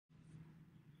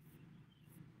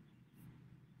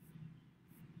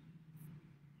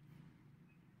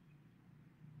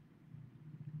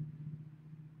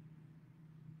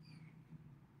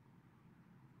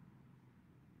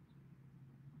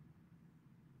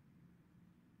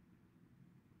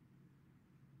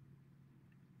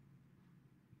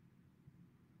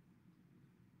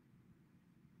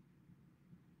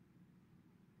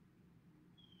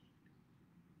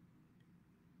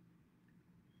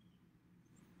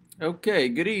Okay,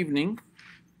 good evening.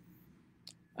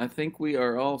 I think we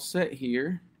are all set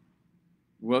here.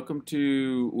 Welcome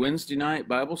to Wednesday night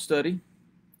Bible study.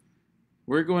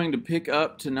 We're going to pick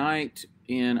up tonight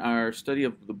in our study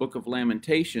of the book of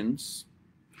Lamentations,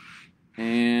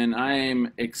 and I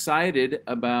am excited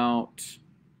about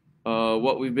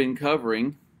what we've been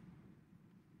covering.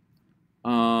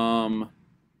 The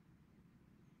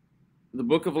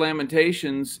book of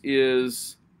Lamentations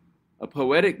is a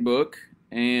poetic book,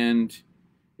 and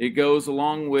it goes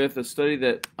along with a study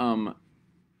that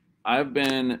I've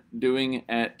been doing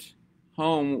at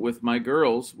home with my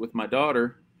girls, with my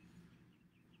daughter.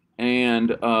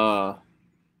 And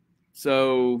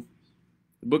so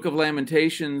the book of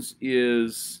Lamentations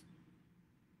is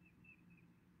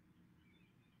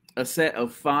a set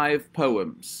of 5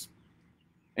 poems,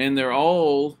 and they're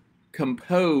all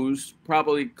composed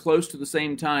probably close to the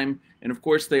same time, and of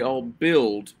course they all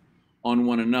build on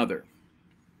one another.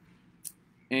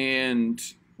 And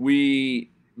the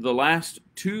last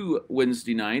 2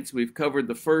 Wednesday nights, we've covered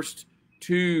the first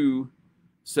 2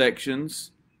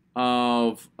 sections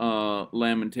of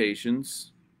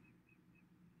Lamentations.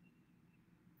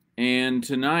 And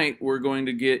tonight we're going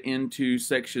to get into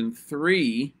section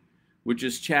 3, which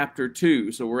is chapter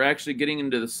 2. So we're actually getting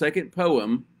into the second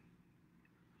poem.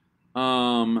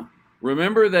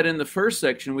 Remember that in the first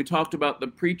section we talked about the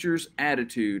preacher's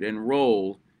attitude and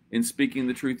role in speaking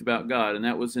the truth about God, and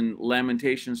that was in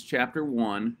Lamentations chapter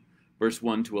 1, verse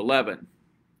 1 to 11.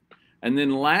 And then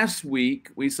last week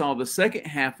we saw the second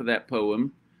half of that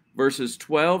poem, verses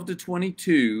 12 to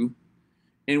 22,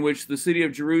 in which the city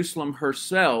of Jerusalem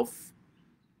herself,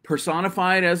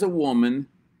 personified as a woman,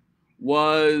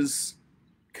 was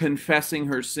confessing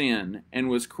her sin and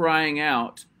was crying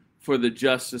out for the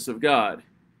justice of God.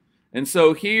 And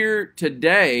so here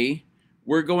today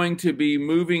we're going to be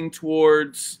moving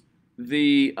towards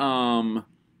the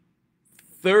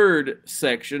third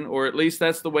section, or at least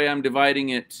that's the way I'm dividing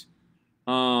it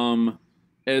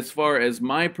as far as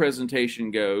my presentation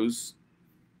goes.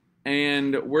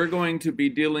 And we're going to be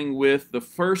dealing with the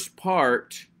first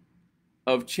part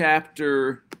of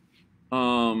chapter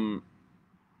 2,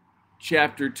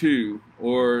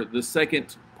 or the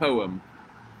second poem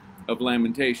of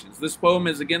Lamentations. This poem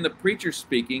is again the preacher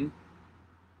speaking,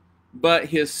 but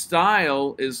his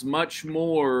style is much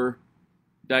more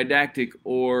didactic,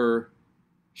 or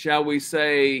shall we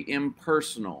say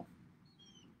impersonal.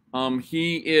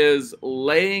 He is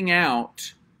laying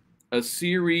out a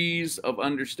series of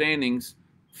understandings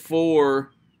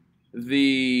for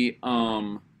the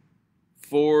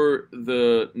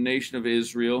nation of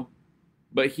Israel,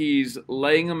 but he's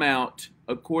laying them out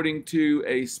according to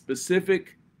a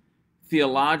specific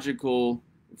theological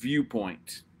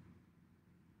viewpoint.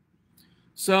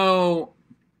 So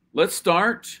let's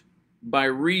start by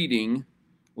reading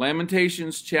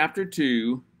Lamentations chapter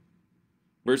 2,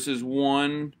 verses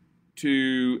 1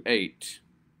 to 8.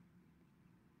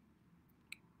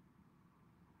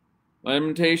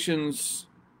 Lamentations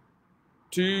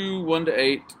 2, 1 to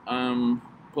 8. I'm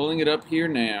pulling it up here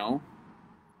now.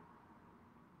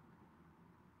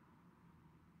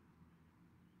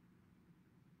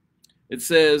 It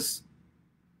says,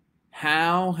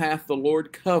 "How hath the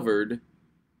Lord covered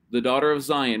the daughter of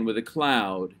Zion with a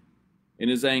cloud in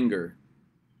his anger,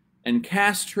 and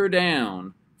cast her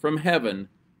down from heaven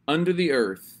under the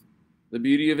earth, the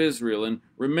beauty of Israel, and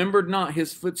remembered not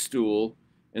his footstool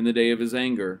in the day of his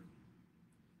anger.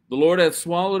 The Lord hath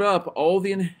swallowed up all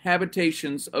the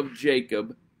habitations of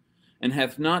Jacob, and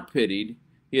hath not pitied.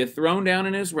 He hath thrown down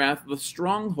in his wrath the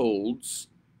strongholds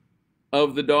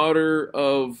of the daughter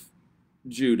of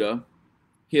Judah.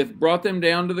 He hath brought them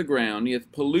down to the ground. He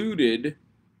hath polluted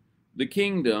the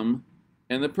kingdom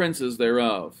and the princes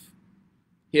thereof.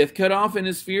 He hath cut off in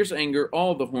his fierce anger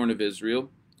all the horn of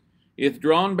Israel. He hath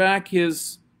drawn back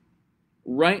his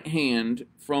right hand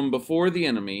from before the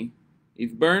enemy. He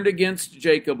hath burned against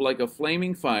Jacob like a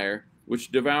flaming fire,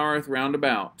 which devoureth round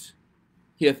about.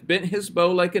 He hath bent his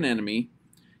bow like an enemy.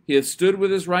 He hath stood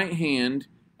with his right hand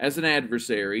as an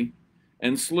adversary,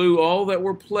 and slew all that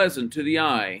were pleasant to the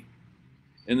eye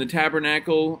in the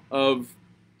tabernacle of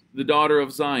the daughter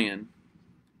of Zion.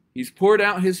 He's poured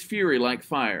out his fury like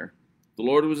fire. The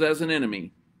Lord was as an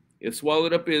enemy. He hath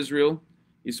swallowed up Israel.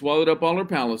 He swallowed up all her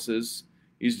palaces.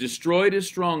 He's destroyed his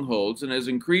strongholds, and has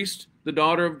increased the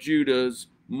daughter of Judah's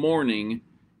mourning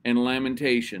and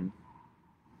lamentation.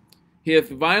 He hath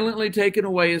violently taken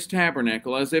away his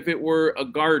tabernacle, as if it were a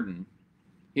garden.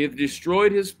 He hath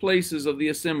destroyed his places of the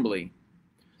assembly.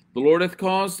 The Lord hath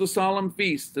caused the solemn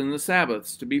feasts and the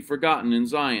Sabbaths to be forgotten in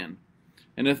Zion,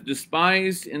 and hath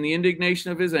despised in the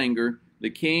indignation of his anger the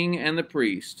king and the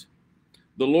priest.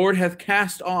 The Lord hath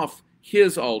cast off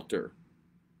his altar.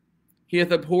 He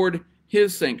hath abhorred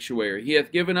his sanctuary. He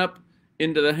hath given up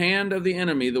into the hand of the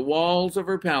enemy the walls of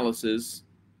her palaces.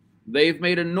 They've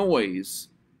made a noise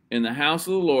in the house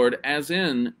of the Lord, as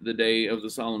in the day of the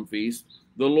solemn feast.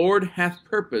 The Lord hath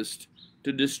purposed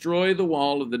to destroy the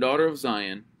wall of the daughter of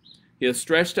Zion. He hath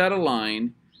stretched out a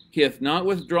line. He hath not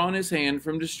withdrawn his hand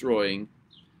from destroying.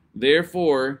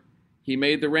 Therefore he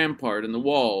made the rampart and the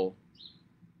wall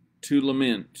to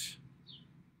lament.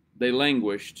 They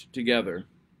languished together.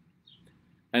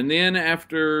 And then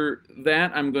after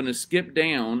that, I'm going to skip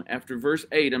down. After verse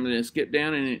 8, I'm going to skip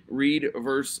down and read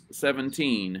verse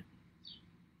 17.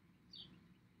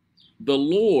 The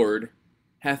Lord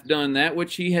hath done that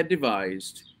which he had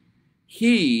devised.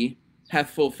 He hath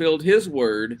fulfilled his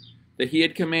word that he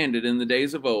had commanded in the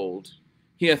days of old.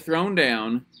 He hath thrown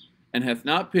down, and hath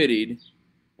not pitied,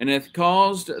 and hath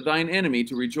caused thine enemy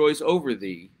to rejoice over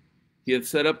thee. He hath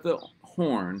set up the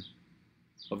horn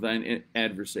of thine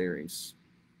adversaries.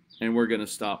 And we're going to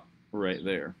stop right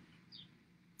there.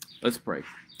 Let's pray.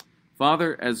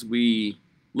 Father, as we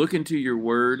look into your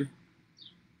word,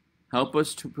 help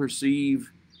us to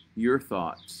perceive your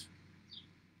thoughts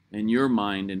and your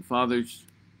mind. And Father,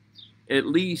 at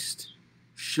least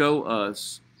show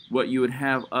us what you would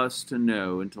have us to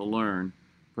know and to learn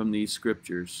from these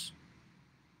scriptures.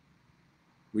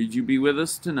 Would you be with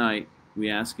us tonight? We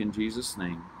ask in Jesus'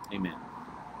 name. Amen.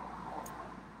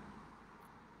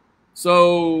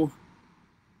 So,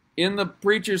 in the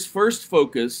preacher's first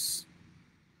focus,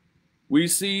 we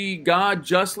see God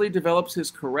justly develops his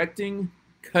correcting,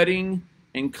 cutting,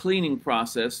 and cleaning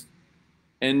process,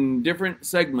 and different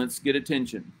segments get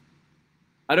attention.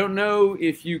 I don't know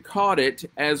if you caught it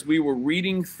as we were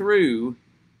reading through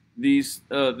this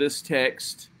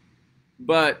text,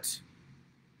 but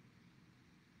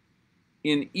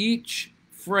in each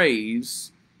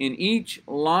phrase, in each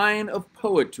line of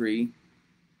poetry,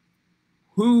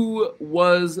 who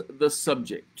was the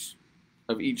subject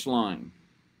of each line?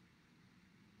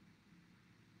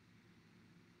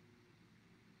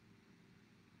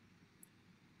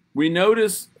 We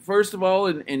notice, first of all,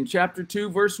 in chapter 2,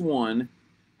 verse 1,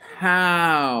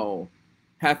 how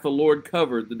hath the Lord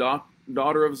covered the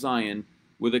daughter of Zion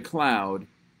with a cloud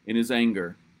in his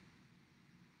anger.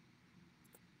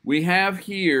 We have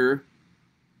here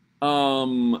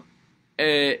the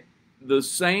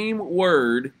same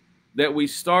word that we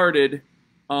started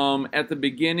at the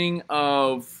beginning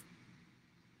of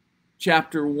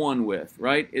chapter 1 with,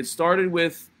 right? It started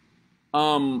with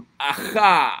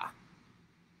aha.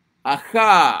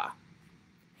 Aha.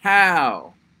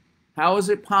 How? How is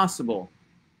it possible?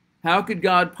 How could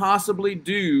God possibly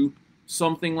do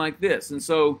something like this? And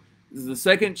so the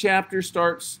second chapter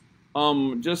starts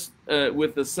just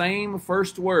with the same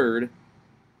first word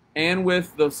and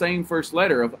with the same first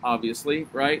letter, obviously,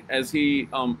 right? As he,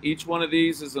 each one of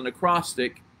these is an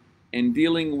acrostic and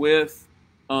dealing with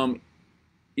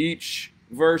each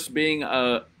verse being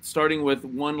starting with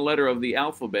one letter of the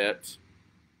alphabet.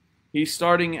 He's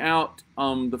starting out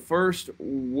the first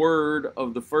word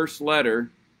of the first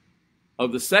letter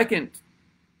of the second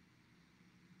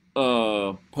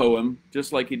poem,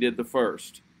 just like he did the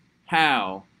first.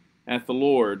 How hath the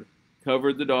Lord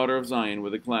covered the daughter of Zion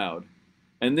with a cloud?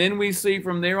 And then we see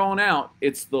from there on out,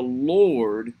 it's the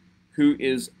Lord who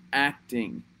is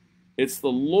acting. It's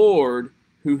the Lord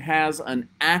who has an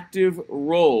active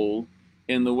role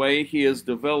in the way he is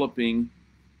developing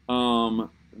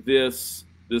this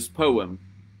poem.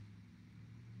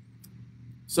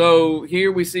 So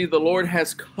here we see the Lord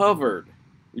has covered.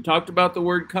 We talked about the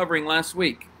word covering last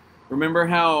week. Remember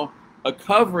how a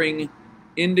covering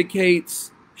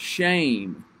indicates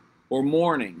shame or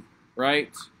mourning,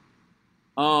 right?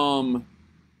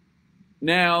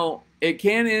 Now, it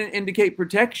can indicate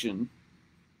protection.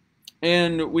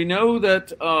 And we know that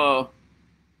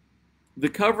the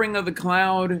covering of the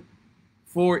cloud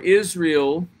for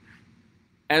Israel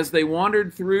as they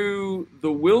wandered through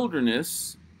the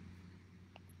wilderness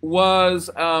was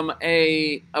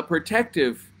a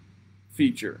protective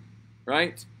feature,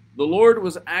 right? The Lord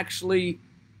was actually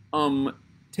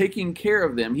taking care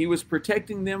of them. He was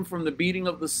protecting them from the beating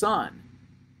of the sun,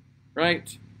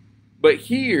 right? But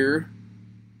here,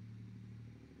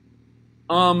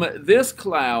 this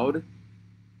cloud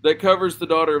that covers the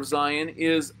daughter of Zion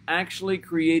is actually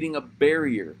creating a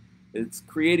barrier. It's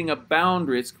creating a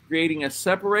boundary. It's creating a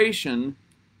separation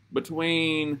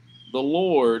between the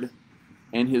Lord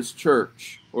and his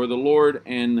church, or the Lord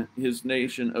and his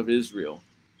nation of Israel.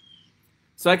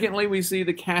 Secondly, we see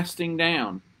the casting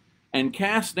down. And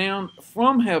cast down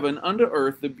from heaven unto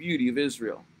earth the beauty of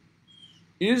Israel.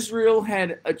 Israel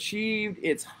had achieved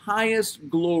its highest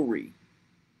glory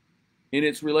in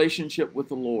its relationship with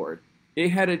the Lord. It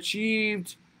had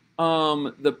achieved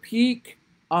the peak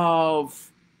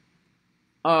of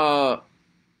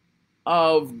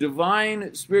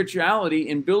divine spirituality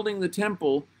in building the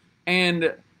temple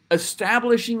and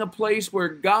establishing a place where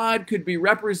God could be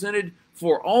represented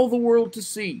for all the world to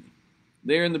see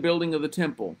there in the building of the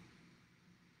temple.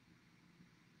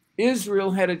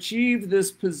 Israel had achieved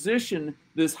this position,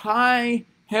 this high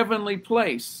heavenly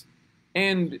place.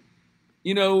 And,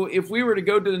 you know, if we were to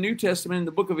go to the New Testament in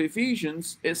the book of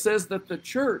Ephesians, it says that the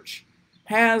church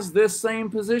has this same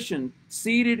position,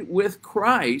 seated with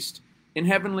Christ in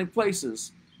heavenly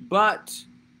places. But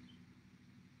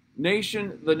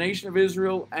the nation of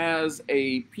Israel as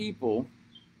a people,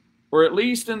 or at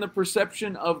least in the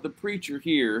perception of the preacher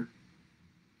here,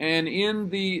 and in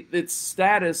its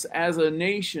status as a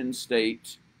nation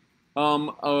state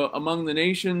among the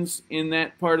nations in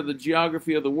that part of the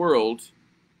geography of the world,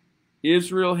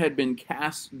 Israel had been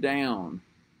cast down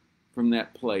from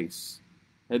that place,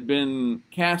 had been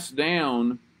cast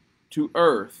down to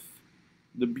earth.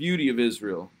 The beauty of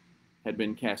Israel had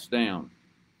been cast down.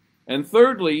 And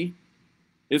thirdly,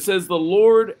 it says the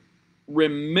Lord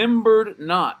remembered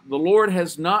not. The Lord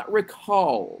has not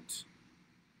recalled.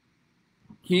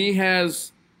 He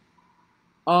has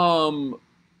blotted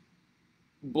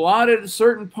a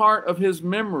certain part of his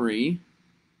memory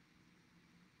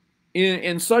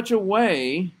in such a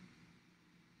way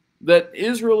that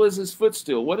Israel is his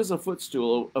footstool. What is a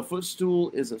footstool? A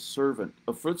footstool is a servant.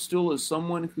 A footstool is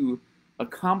someone who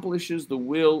accomplishes the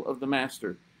will of the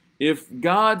master. If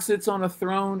God sits on a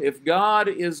throne, if God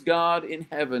is God in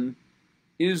heaven,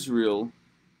 Israel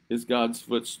is God's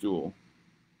footstool.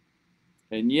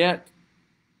 And yet,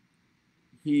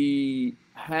 he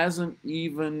hasn't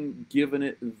even given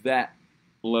it that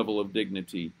level of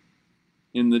dignity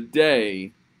in the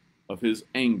day of his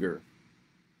anger.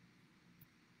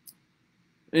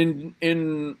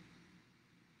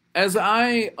 As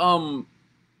I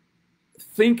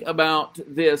think about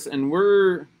this, and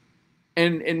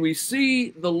we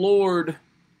see the Lord,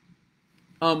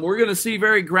 we're going to see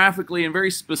very graphically and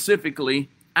very specifically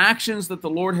actions that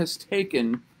the Lord has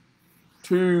taken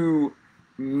to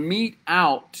mete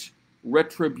out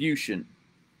retribution,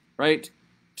 right?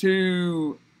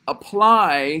 To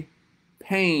apply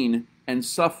pain and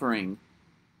suffering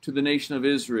to the nation of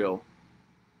Israel,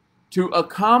 to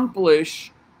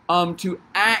accomplish, to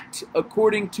act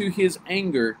according to his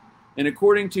anger and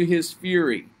according to his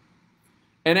fury.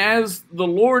 And as the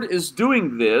Lord is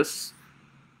doing this,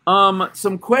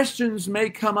 some questions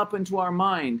may come up into our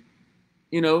mind.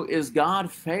 You know, is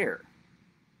God fair?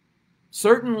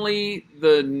 Certainly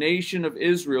the nation of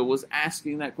Israel was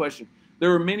asking that question. There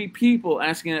were many people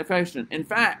asking that question. In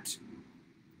fact,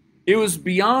 it was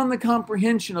beyond the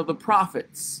comprehension of the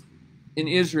prophets in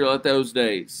Israel at those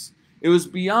days. It was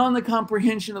beyond the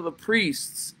comprehension of the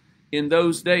priests in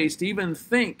those days to even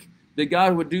think that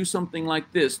God would do something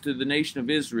like this to the nation of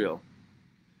Israel.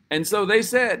 And so they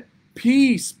said,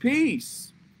 peace,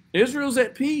 peace. Israel's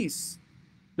at peace.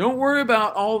 Don't worry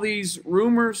about all these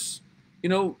rumors. You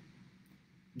know,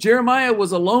 Jeremiah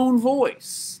was a lone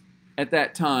voice at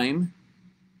that time.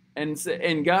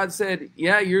 And God said,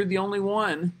 yeah, you're the only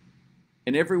one.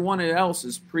 And everyone else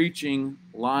is preaching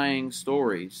lying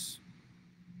stories.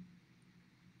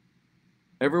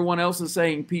 Everyone else is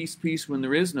saying peace, peace when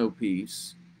there is no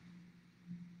peace.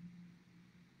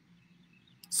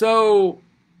 So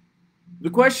the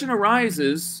question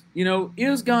arises, you know,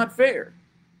 is God fair?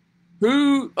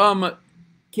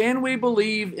 Can we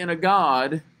believe in a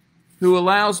God who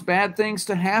allows bad things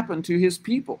to happen to his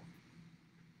people?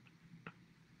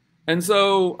 And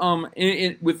so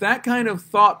with that kind of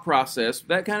thought process,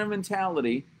 that kind of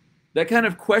mentality, that kind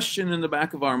of question in the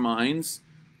back of our minds,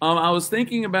 I was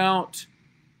thinking about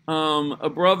a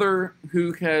brother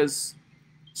who has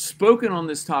spoken on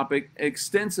this topic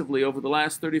extensively over the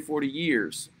last 30, 40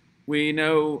 years. We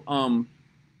know,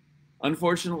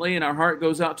 unfortunately, and our heart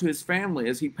goes out to his family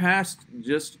as he passed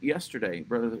just yesterday,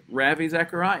 Brother Ravi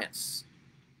Zacharias.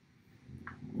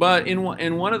 But in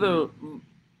one of the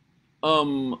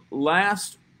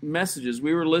last messages,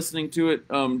 we were listening to it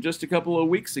just a couple of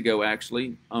weeks ago,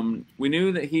 actually. We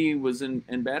knew that he was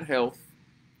in bad health,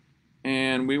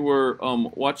 and we were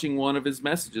watching one of his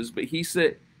messages, but he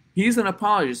said he's an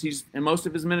apologist. And most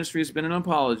of his ministry has been an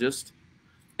apologist.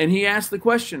 And he asked the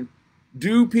question,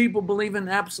 do people believe in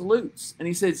absolutes? And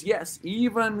he says, yes,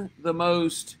 even the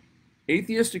most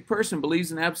atheistic person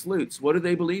believes in absolutes. What do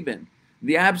they believe in?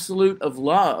 The absolute of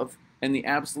love and the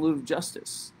absolute of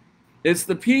justice. It's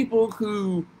the people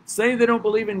who say they don't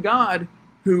believe in God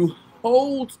who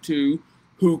hold to,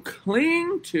 who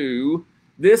cling to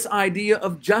this idea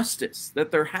of justice,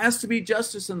 that there has to be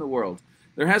justice in the world.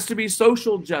 There has to be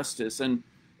social justice and,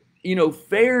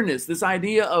 fairness, this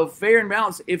idea of fair and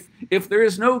balance. If there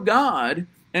is no God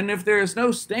and if there is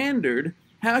no standard,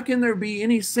 how can there be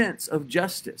any sense of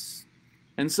justice?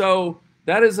 And so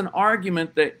that is an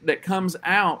argument that comes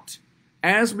out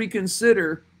as we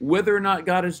consider whether or not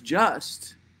God is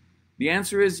just. The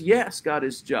answer is yes, God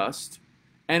is just.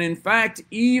 And in fact,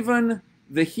 even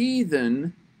the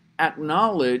heathen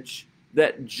acknowledge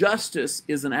that justice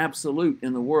is an absolute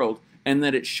in the world and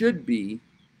that it should be.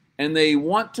 And they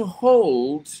want to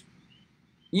hold,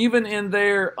 even in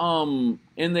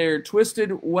their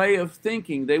twisted way of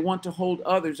thinking, they want to hold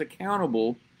others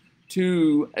accountable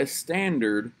to a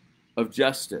standard of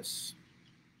justice.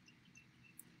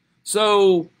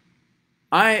 So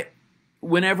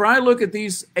whenever I look at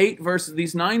these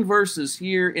 9 verses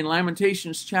here in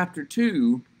Lamentations chapter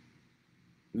 2,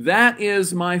 that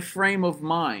is my frame of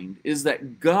mind, is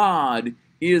that God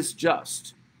is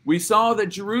just. We saw that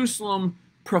Jerusalem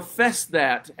professed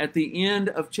that at the end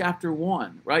of chapter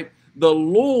 1, right? The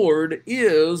Lord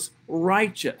is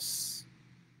righteous.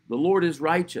 The Lord is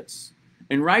righteous.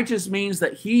 And righteous means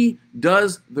that he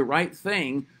does the right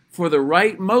thing for the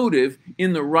right motive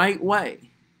in the right way,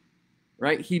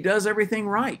 right? He does everything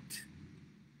right.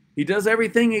 He does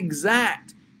everything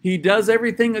exact. He does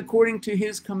everything according to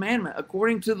his commandment,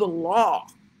 according to the law.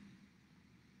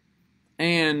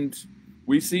 And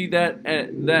we see that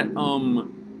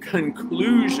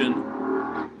conclusion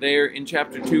there in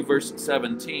chapter 2, verse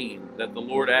 17, that the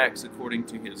Lord acts according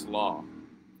to his law.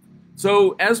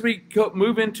 So as we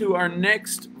move into our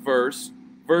next verse,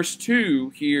 verse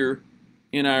 2 here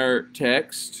in our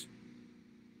text,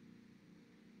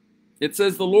 it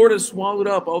says, "The Lord has swallowed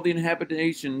up all the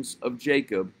inhabitations of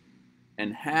Jacob,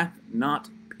 and hath not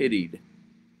pitied."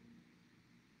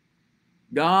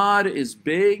 God is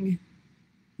big,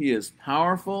 he is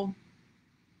powerful,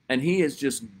 and he has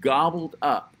just gobbled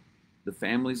up the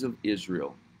families of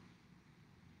Israel.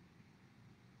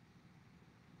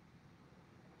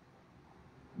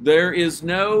 There is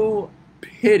no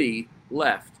pity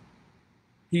left.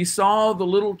 He saw the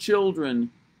little children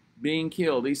being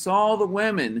killed. He saw the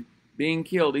women being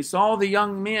killed. He saw the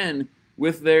young men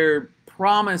with their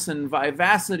promise and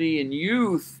vivacity and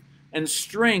youth and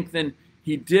strength, and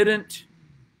he didn't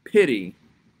pity,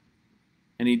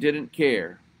 and he didn't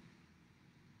care,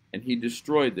 and he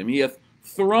destroyed them. He hath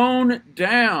thrown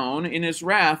down in his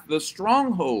wrath the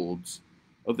strongholds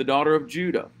of the daughter of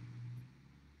Judah.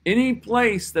 Any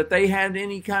place that they had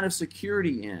any kind of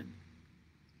security in,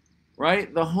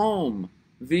 right? The home,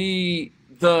 the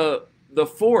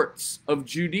forts of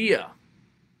Judea,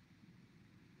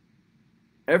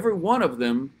 every one of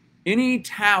them, any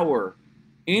tower,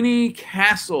 any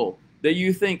castle that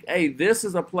you think, hey, this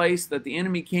is a place that the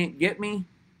enemy can't get me,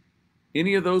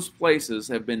 any of those places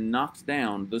have been knocked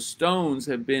down. The stones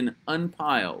have been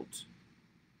unpiled.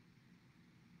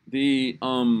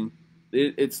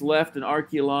 It's left an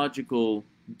archaeological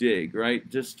dig, right?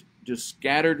 Just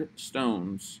scattered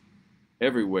stones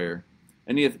everywhere.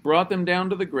 And he hath brought them down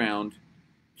to the ground.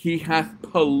 He hath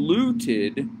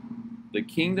polluted the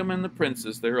kingdom and the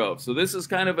princes thereof. So this is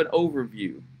kind of an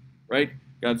overview, right?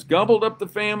 God's gobbled up the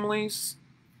families.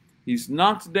 He's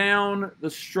knocked down the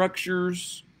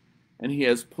structures. And he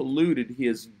has polluted, he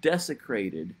has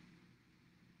desecrated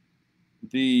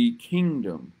the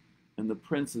kingdom and the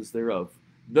princes thereof.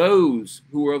 Those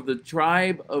who were of the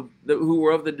tribe of, who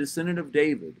were of the descendant of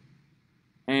David.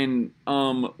 And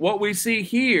what we see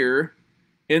here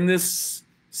in this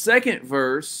second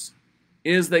verse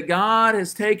is that God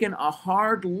has taken a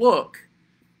hard look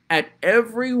at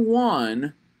every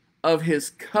one of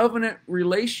his covenant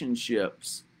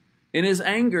relationships in his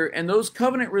anger, and those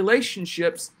covenant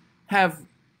relationships have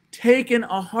taken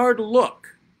a hard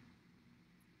look,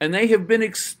 and they have been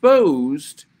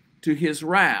exposed to his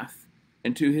wrath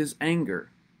and to his anger.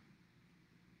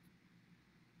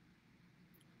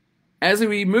 As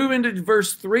we move into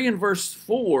verse 3 and verse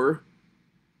 4,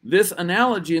 this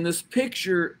analogy and this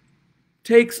picture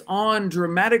takes on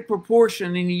dramatic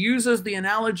proportion, and he uses the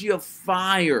analogy of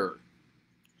fire.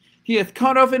 He hath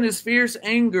cut off in his fierce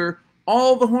anger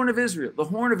all the horn of Israel. The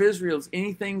horn of Israel is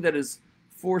anything that is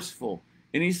forceful,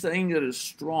 anything that is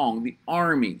strong, the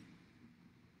army,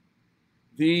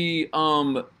 the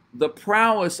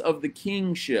prowess of the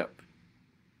kingship,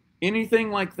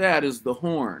 anything like that is the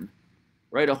horn,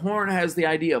 right? A horn has the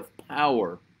idea of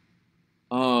power,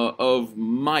 of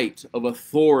might, of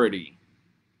authority,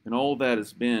 and all that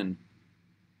has been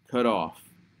cut off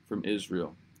from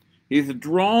Israel. He hath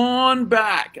drawn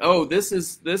back. Oh, this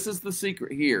is the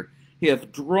secret here. He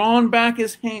hath drawn back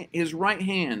his right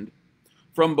hand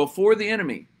from before the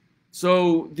enemy.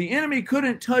 So the enemy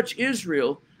couldn't touch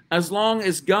Israel as long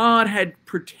as God had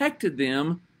protected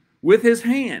them with his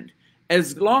hand.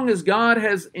 As long as God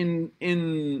has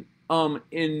encircled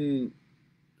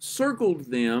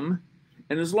them,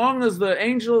 and as long as the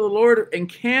angel of the Lord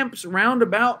encamps round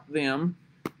about them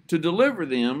to deliver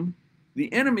them,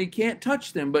 the enemy can't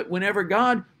touch them. But whenever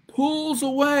God pulls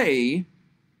away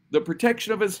the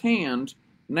protection of his hand,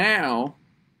 now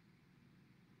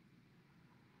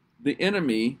the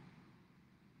enemy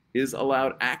is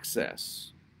allowed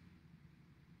access.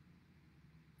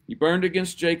 He burned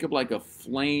against Jacob like a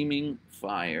flaming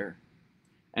fire,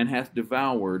 and hath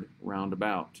devoured round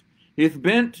about. He hath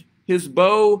bent his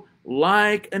bow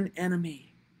like an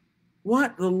enemy.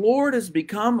 What? The Lord has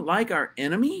become like our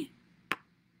enemy?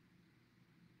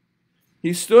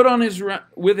 He stood on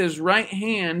with his right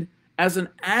hand as an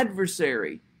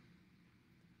adversary.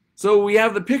 So we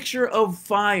have the picture of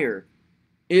fire.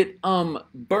 It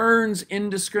burns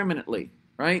indiscriminately,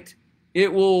 right?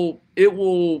 It will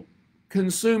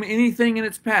consume anything in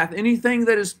its path, anything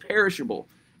that is perishable.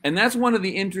 And that's one of the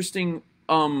interesting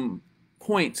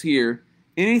points here.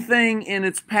 Anything in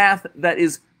its path that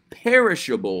is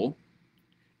perishable,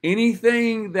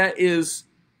 anything that is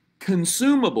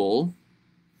consumable,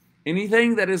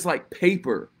 anything that is like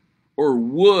paper or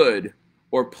wood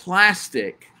or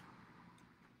plastic,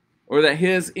 or that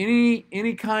has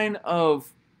any kind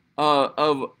of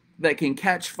that can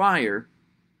catch fire,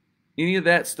 any of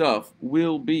that stuff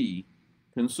will be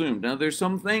consumed. Now, there's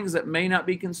some things that may not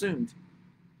be consumed.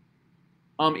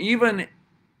 Even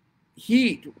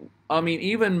heat,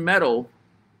 even metal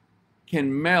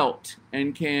can melt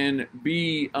and can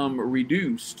be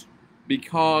reduced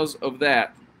because of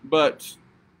that. But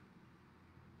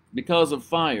because of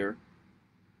fire.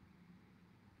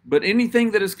 But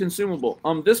anything that is consumable.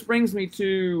 This brings me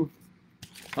to,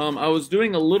 I was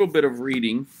doing a little bit of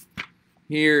reading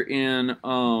here in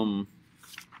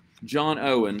John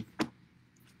Owen,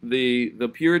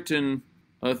 the Puritan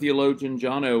theologian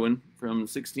John Owen from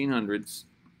 1600s,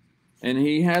 and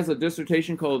he has a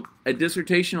dissertation called A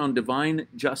Dissertation on Divine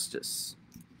Justice.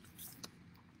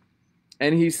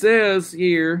 And he says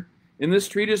here, in this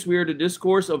treatise we are to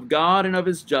discourse of God and of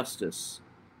his justice,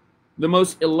 the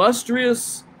most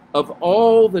illustrious of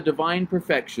all the divine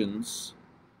perfections,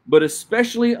 but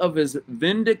especially of his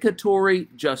vindicatory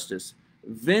justice.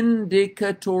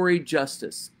 Vindicatory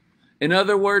justice. In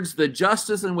other words, the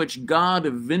justice in which God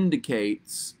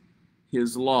vindicates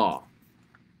his law.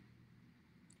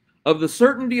 Of the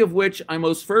certainty of which I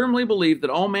most firmly believe that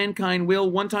all mankind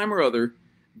will, one time or other,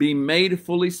 be made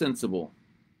fully sensible,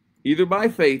 either by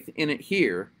faith in it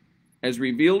here, as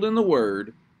revealed in the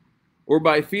Word, or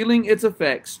by feeling its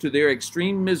effects to their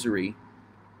extreme misery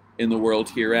in the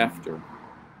world hereafter.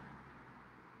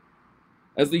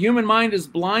 As the human mind is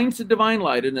blind to divine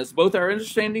light, and as both our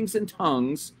understandings and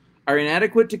tongues are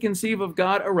inadequate to conceive of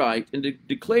God aright and to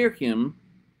declare him,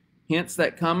 hence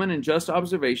that common and just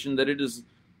observation that it is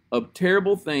a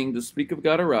terrible thing to speak of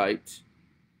God aright,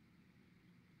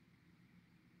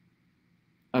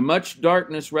 a much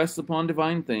darkness rests upon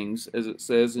divine things, as it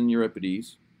says in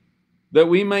Euripides, that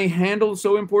we may handle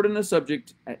so important a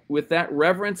subject with that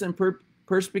reverence and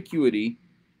perspicuity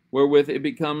wherewith it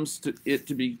becomes to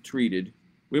be treated.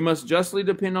 We must justly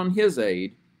depend on his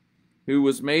aid, who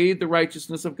was made the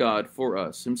righteousness of God for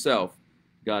us himself.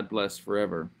 God bless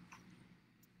forever.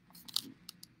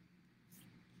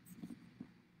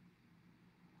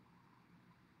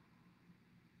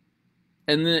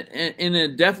 And in a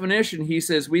definition, he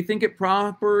says, we think it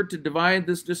proper to divide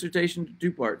this dissertation into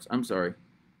two parts. I'm sorry.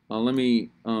 Let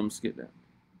me skip that.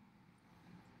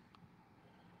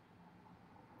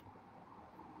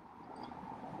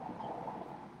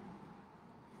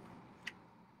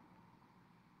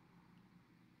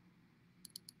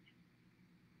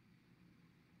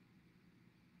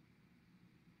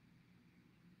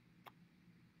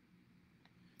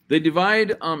 They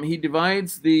divide. He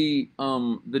divides the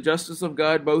justice of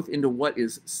God both into what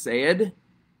is said.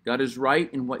 God is right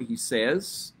in what he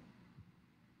says,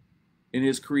 in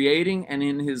his creating and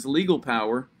in his legal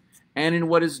power, and in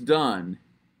what is done,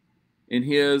 in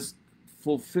his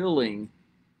fulfilling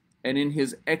and in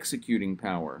his executing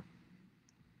power.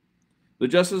 The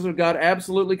justice of God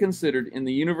absolutely considered in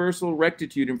the universal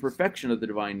rectitude and perfection of the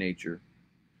divine nature.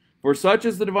 For such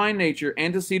is the divine nature,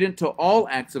 antecedent to all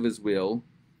acts of his will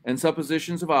and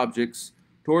suppositions of objects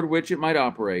toward which it might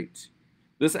operate.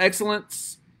 This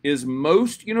excellence is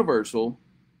most universal,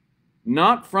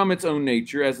 not from its own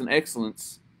nature as an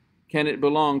excellence can it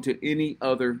belong to any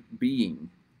other being.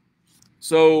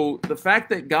 So the fact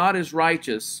that God is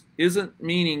righteous isn't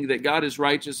meaning that God is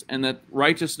righteous and that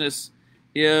righteousness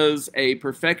is a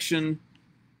perfection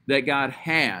that God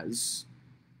has.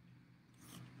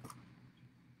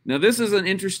 Now, this is an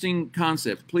interesting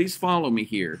concept. Please follow me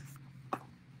here.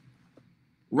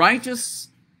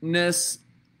 Righteousness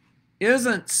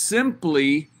isn't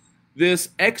simply this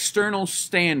external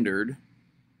standard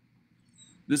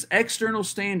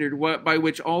by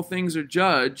which all things are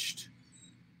judged,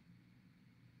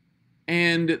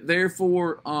 and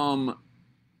therefore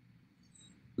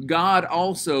God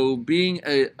also, being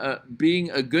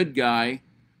a good guy,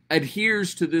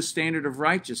 adheres to this standard of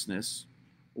righteousness.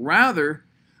 Rather,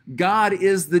 God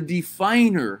is the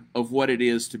definer of what it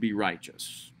is to be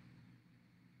righteous.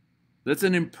 That's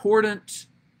an important,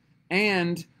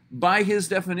 and by his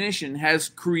definition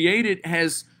has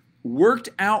worked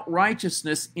out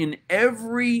righteousness in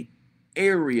every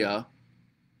area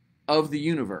of the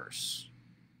universe.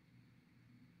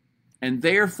 And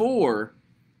therefore,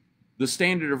 the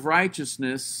standard of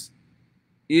righteousness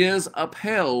is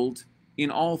upheld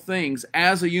in all things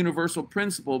as a universal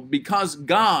principle because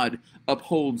God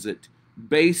upholds it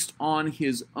based on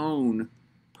his own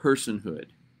personhood.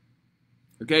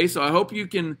 Okay, so I hope you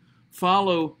can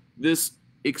follow this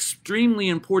extremely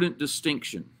important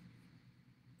distinction.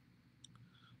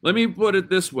 Let me put it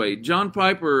this way. John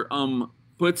Piper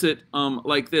puts it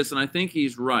like this, and I think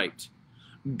he's right.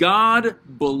 God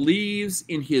believes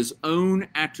in his own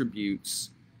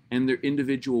attributes and their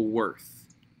individual worth.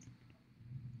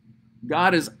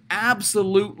 God has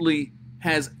absolute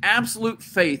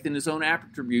faith in his own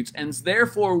attributes, and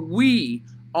therefore we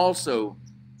also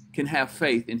can have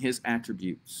faith in his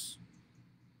attributes.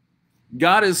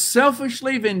 God is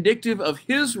selfishly vindictive of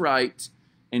his right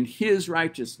and his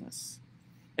righteousness.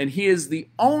 And he is the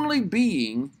only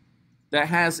being that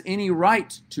has any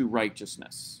right to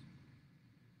righteousness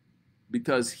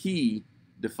because he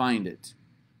defined it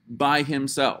by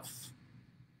himself.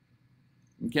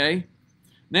 Okay?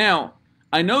 Now,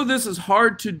 I know this is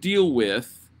hard to deal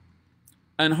with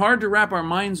and hard to wrap our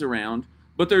minds around,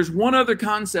 but there's one other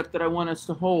concept that I want us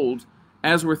to hold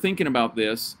as we're thinking about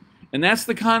this, and that's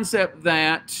the concept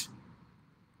that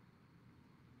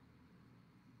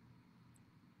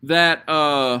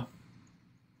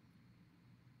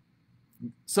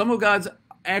some of God's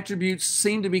attributes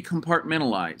seem to be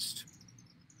compartmentalized.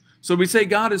 So we say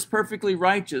God is perfectly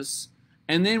righteous,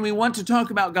 and then we want to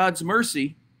talk about God's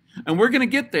mercy, and we're going to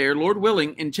get there, Lord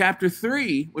willing, in chapter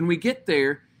 3. When we get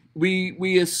there,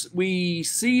 we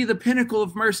see the pinnacle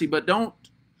of mercy, but don't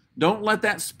let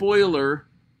that spoiler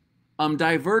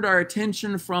divert our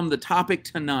attention from the topic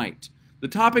tonight. The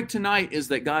topic tonight is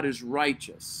that God is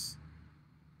righteous.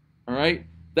 All right?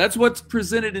 That's what's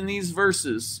presented in these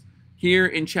verses here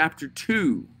in chapter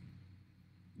 2.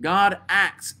 God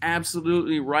acts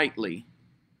absolutely rightly,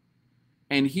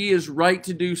 and he is right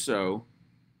to do so,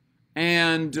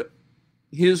 and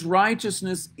his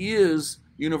righteousness is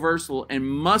universal and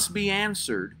must be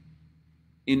answered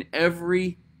in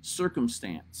every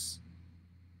circumstance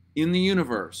in the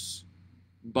universe,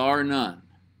 bar none.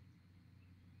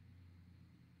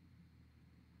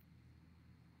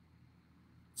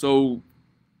 So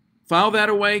file that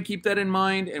away, keep that in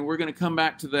mind, and we're going to come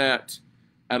back to that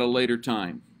at a later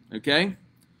time. Okay?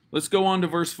 Let's go on to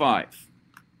verse 5.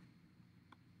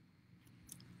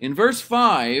 In verse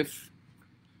 5,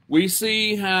 we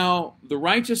see how the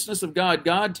righteousness of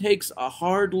God takes a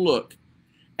hard look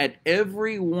at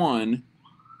every one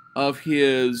of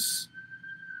his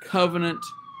covenant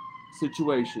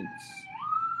situations.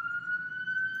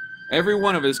 Every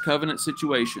one of his covenant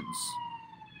situations.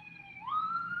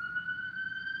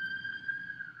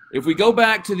 If we go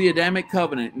back to the Adamic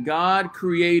covenant, God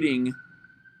creating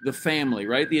the family,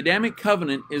 right? The Adamic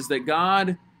covenant is that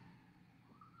God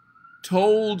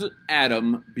told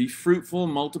Adam, be fruitful,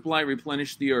 multiply,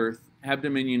 replenish the earth, have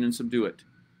dominion, and subdue it.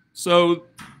 So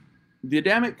the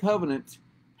Adamic covenant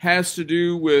has to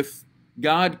do with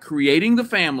God creating the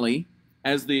family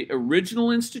as the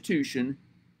original institution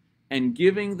and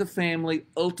giving the family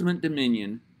ultimate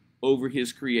dominion over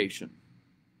his creation.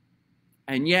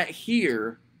 And yet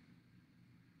here,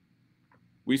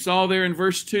 we saw there in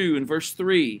verse 2 and verse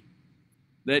 3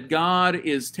 that God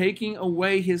is taking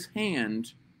away his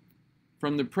hand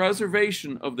from the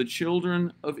preservation of the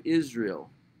children of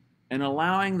Israel and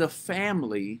allowing the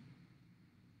family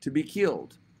to be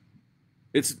killed.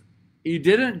 He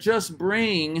didn't just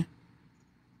bring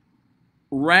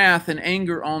wrath and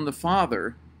anger on the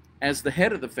father as the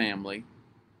head of the family,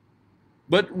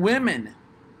 but women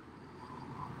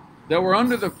that were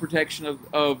under the protection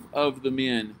of the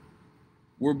men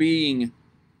were being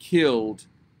killed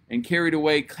and carried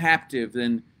away captive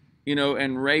and,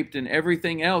 and raped and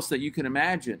everything else that you can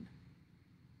imagine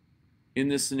in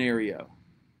this scenario.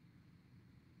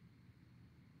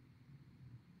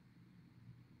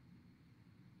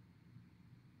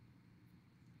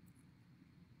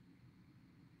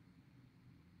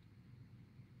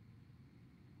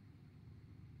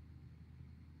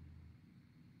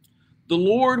 The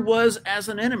Lord was as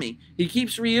an enemy. He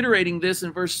keeps reiterating this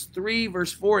in verse 3,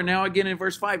 verse 4, and now again in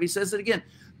verse 5. He says it again.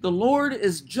 The Lord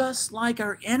is just like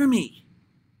our enemy.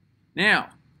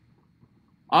 Now,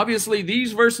 obviously,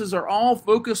 these verses are all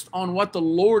focused on what the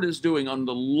Lord is doing, on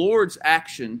the Lord's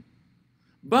action.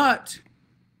 But,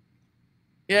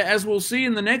 as we'll see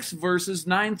in the next verses,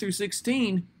 9 through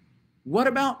 16, what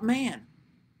about man?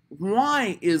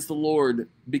 Why is the Lord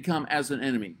become as an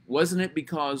enemy? Wasn't it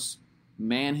because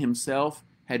man himself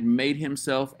had made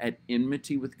himself at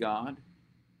enmity with God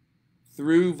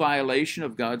through violation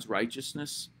of God's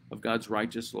righteousness, of God's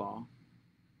righteous law?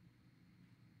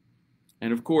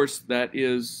 And of course, that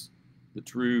is the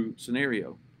true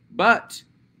scenario. But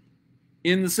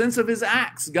in the sense of his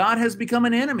acts, God has become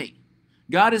an enemy.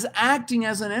 God is acting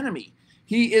as an enemy.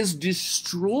 He is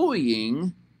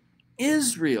destroying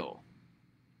Israel.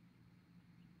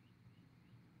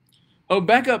 Oh,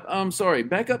 back up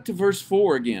to verse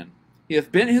 4 again. He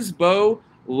hath bent his bow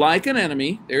like an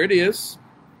enemy. There it is.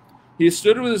 He has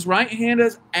stood with his right hand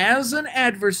as an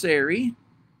adversary.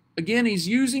 Again, he's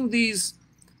using these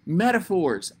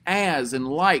metaphors, as and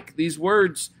like, these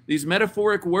words, these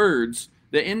metaphoric words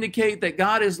that indicate that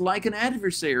God is like an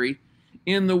adversary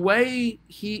in the way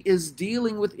he is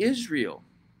dealing with Israel.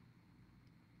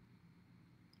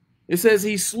 It says,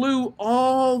 he slew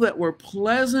all that were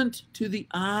pleasant to the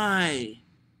eye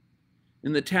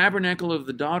in the tabernacle of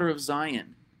the daughter of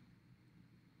Zion.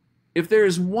 If there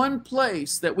is one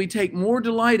place that we take more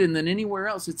delight in than anywhere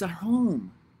else, it's our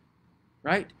home,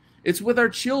 right? It's with our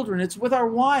children. It's with our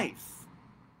wife.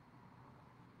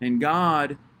 And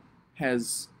God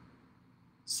has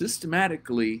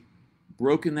systematically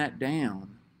broken that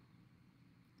down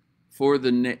for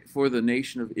the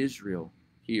nation of Israel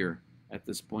here at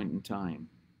this point in time.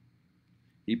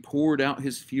 He poured out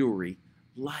his fury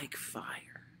like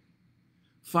fire.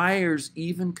 Fires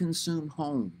even consume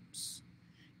homes,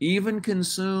 even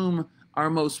consume our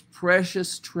most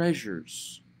precious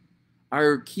treasures,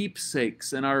 our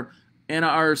keepsakes and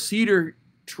our cedar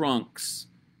trunks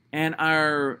and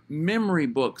our memory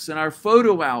books and our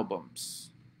photo albums.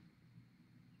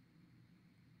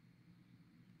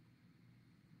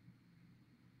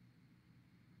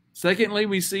 Secondly,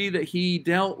 we see that he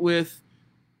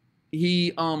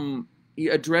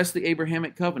addressed the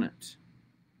Abrahamic covenant.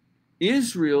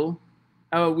 Israel,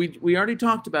 we already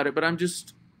talked about it, but I'm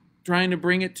just trying to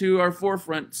bring it to our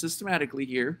forefront systematically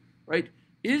here, right?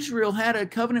 Israel had a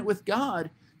covenant with God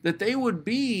that they would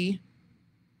be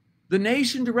the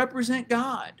nation to represent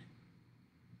God,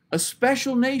 a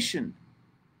special nation.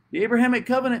 The Abrahamic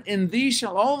covenant, in these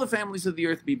shall all the families of the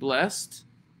earth be blessed.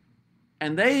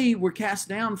 And they were cast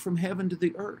down from heaven to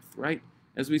the earth, right?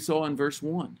 As we saw in verse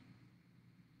 1.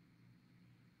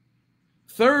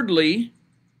 Thirdly,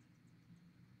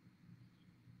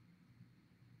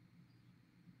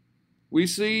 we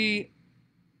see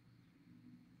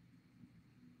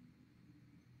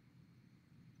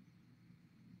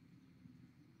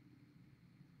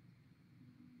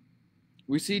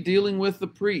dealing with the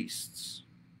priests,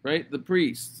 right? The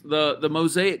priests, the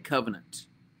Mosaic covenant.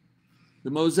 The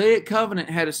Mosaic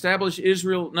covenant had established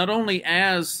Israel not only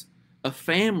as a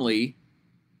family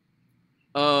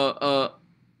that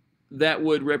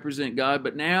would represent God,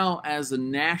 but now as a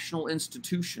national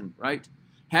institution, right?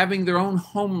 Having their own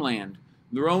homeland,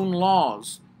 their own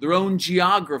laws, their own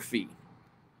geography.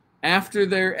 After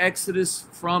their exodus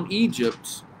from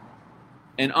Egypt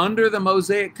and under the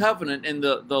Mosaic covenant and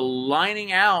the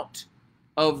lining out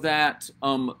of that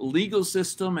legal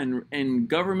system and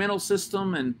governmental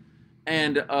system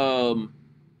and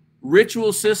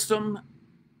ritual system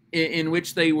in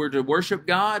which they were to worship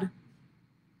God,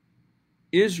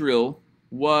 Israel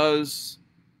was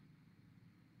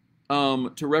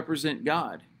to represent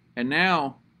God. And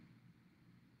now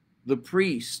the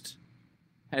priest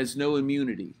has no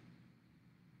immunity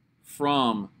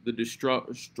from the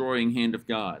destroying hand of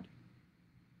God.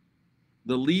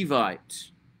 The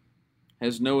Levite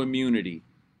has no immunity.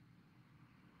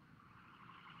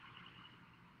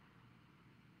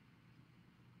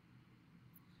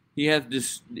 He hath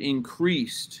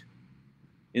increased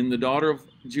in the daughter of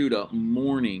Judah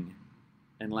mourning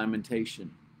and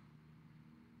lamentation.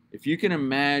 If you can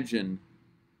imagine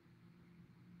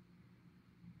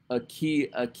a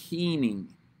keening,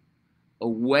 a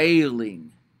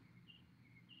wailing,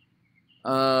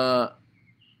 a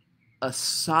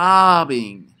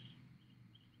sobbing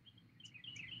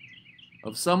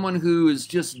of someone who is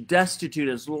just destitute,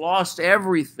 has lost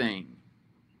everything.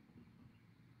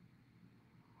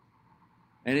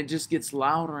 And it just gets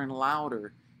louder and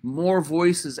louder. More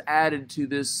voices added to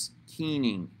this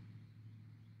keening.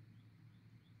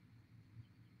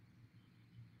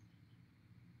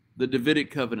 The Davidic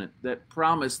covenant that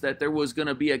promised that there was going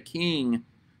to be a king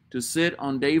to sit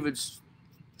on David's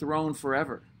throne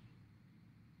forever.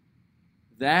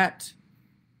 That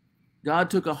God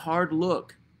took a hard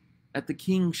look at the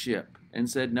kingship and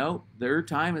said, no, their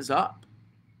time is up.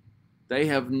 They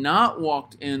have not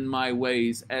walked in my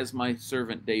ways as my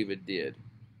servant David did.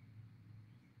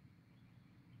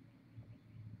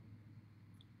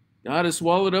 God has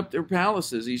swallowed up their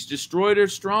palaces. He's destroyed their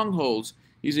strongholds.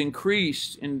 He's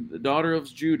increased in the daughter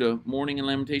of Judah, mourning and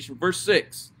lamentation. Verse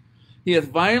 6, he hath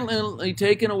violently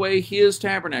taken away his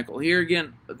tabernacle. Here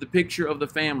again, the picture of the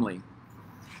family.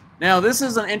 Now, this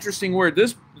is an interesting word.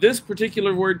 This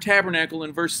particular word, tabernacle,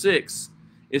 in verse 6,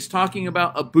 is talking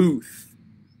about a booth.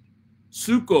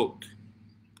 Sukkot.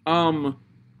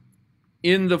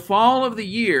 In the fall of the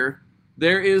year,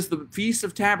 there is the Feast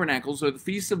of Tabernacles, or the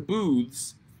Feast of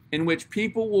Booths, in which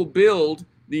people will build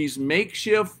these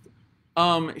makeshift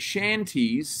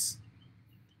shanties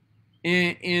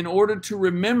in order to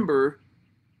remember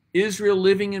Israel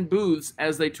living in booths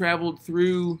as they traveled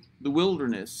through the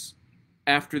wilderness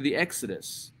after the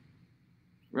Exodus,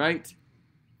 right?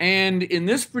 And in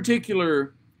this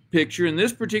particular picture, in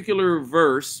this particular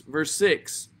verse, verse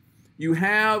 6, you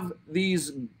have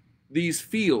these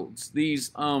fields,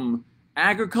 these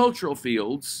agricultural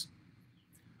fields.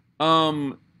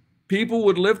 People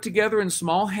would live together in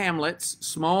small hamlets,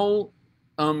 small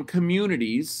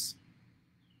communities.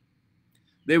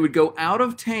 They would go out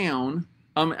of town.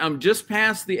 Just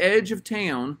past the edge of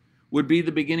town would be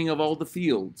the beginning of all the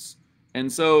fields. And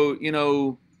so,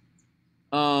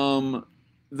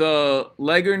 the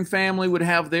Leghorn family would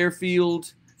have their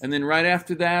field, and then right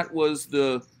after that was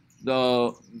the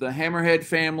Hammerhead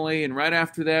family, and right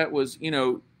after that was,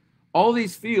 all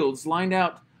these fields lined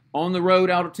out on the road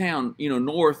out of town,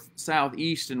 north, south,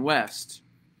 east, and west.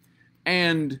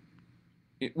 And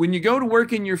when you go to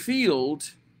work in your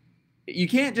field, you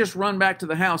can't just run back to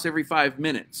the house every 5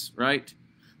 minutes, right?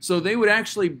 So they would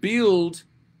actually build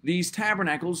these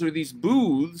tabernacles or these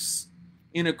booths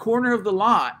in a corner of the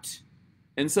lot.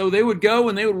 And so they would go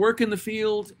and they would work in the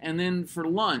field, and then for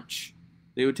lunch,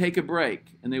 they would take a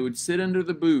break and they would sit under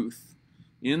the booth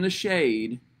in the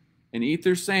shade and eat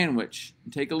their sandwich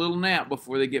and take a little nap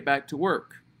before they get back to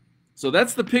work. So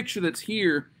that's the picture that's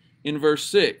here in verse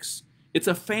 6. It's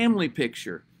a family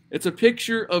picture. It's a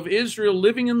picture of Israel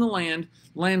living in the land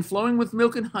flowing with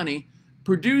milk and honey,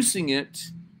 producing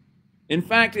it. In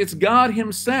fact, it's God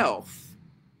himself.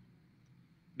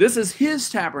 This is his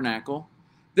tabernacle.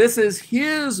 This is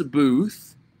his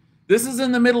booth. This is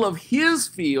in the middle of his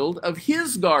field, of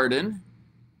his garden.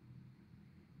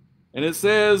 And it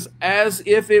says, as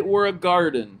if it were a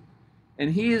garden.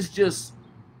 And he is just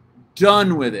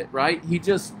done with it, right? He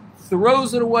just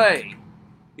throws it away.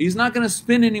 He's not going to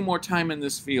spend any more time in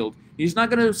this field. He's not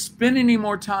going to spend any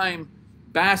more time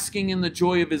basking in the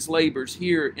joy of his labors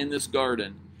here in this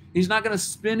garden. He's not going to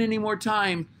spend any more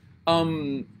time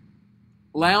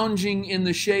lounging in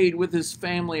the shade with his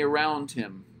family around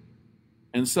him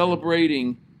and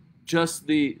celebrating just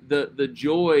the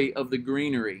joy of the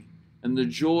greenery and the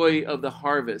joy of the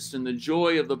harvest and the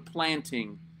joy of the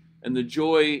planting and the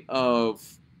joy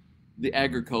of the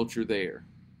agriculture there.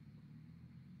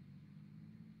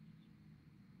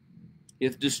 He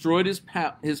hath destroyed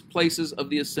his places of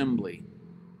the assembly.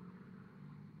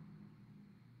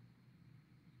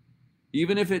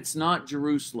 Even if it's not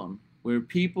Jerusalem, where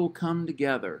people come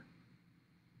together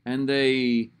and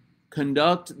they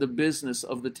conduct the business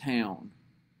of the town,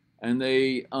 and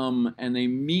they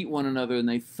meet one another and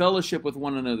they fellowship with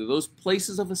one another. Those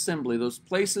places of assembly, those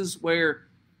places where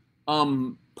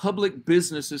public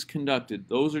business is conducted,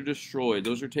 those are destroyed.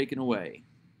 Those are taken away.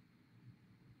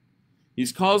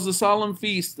 He's caused the solemn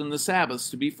feasts and the Sabbaths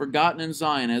to be forgotten in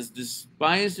Zion, as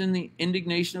despised in the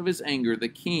indignation of his anger the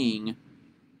king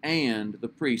and the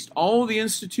priest. All the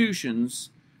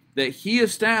institutions that he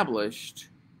established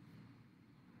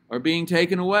are being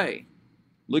taken away.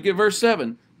 Look at verse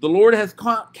 7. The Lord hath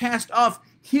cast off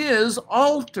his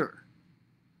altar.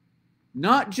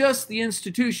 Not just the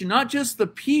institution, not just the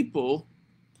people,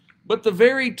 but the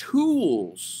very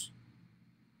tools.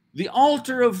 The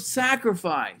altar of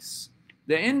sacrifice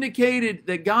that indicated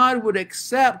that God would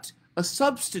accept a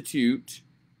substitute,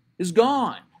 is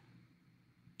gone,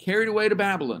 carried away to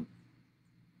Babylon.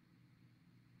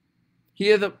 He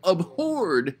hath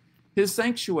abhorred his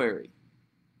sanctuary.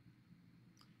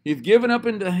 He hath given up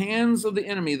into the hands of the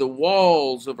enemy the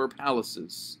walls of her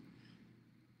palaces.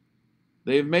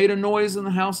 They have made a noise in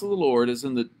the house of the Lord as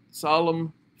in the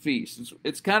solemn feast.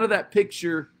 It's kind of that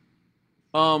picture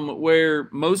where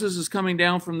Moses is coming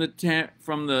down from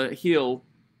the hill,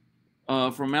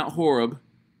 from Mount Horeb,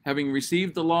 having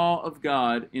received the law of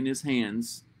God in his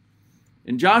hands.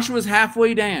 And Joshua's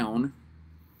halfway down,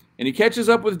 and he catches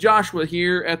up with Joshua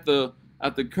here at the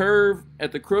curve,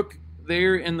 at the crook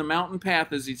there in the mountain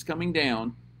path as he's coming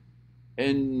down.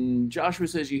 And Joshua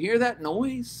says, "You hear that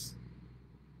noise?"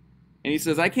 And he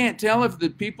says, "I can't tell if the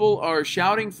people are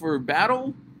shouting for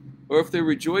battle or if they're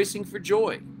rejoicing for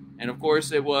joy." And of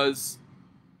course, it was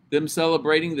them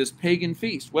celebrating this pagan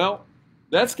feast. Well,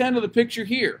 that's kind of the picture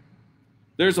here.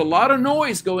 There's a lot of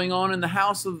noise going on in the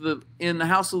house of the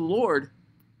Lord,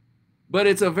 but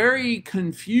it's a very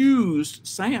confused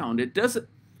sound. It doesn't,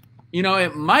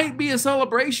 it might be a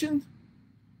celebration,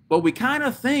 but we kind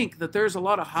of think that there's a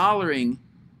lot of hollering,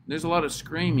 there's a lot of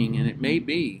screaming, and it may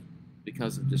be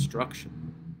because of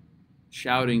destruction,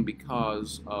 shouting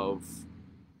because of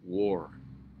war.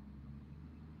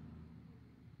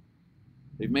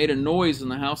 They've made a noise in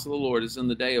the house of the Lord as in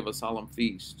the day of a solemn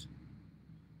feast.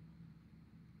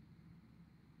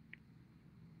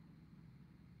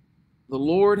 The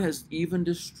Lord has even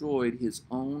destroyed his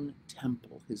own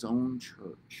temple, his own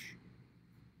church.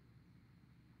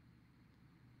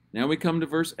 Now we come to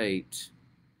verse 8.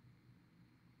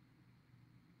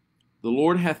 The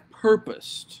Lord hath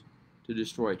purposed to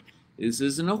destroy. This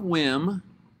isn't a whim.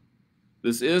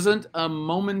 This isn't a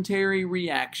momentary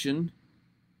reaction.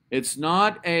 It's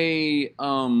not a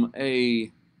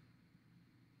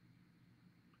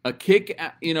kick.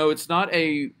 It's not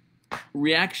a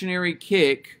reactionary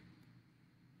kick.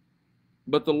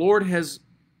 But the Lord has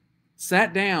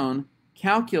sat down,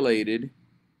 calculated,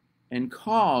 and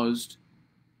caused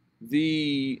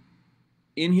in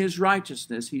his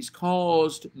righteousness, he's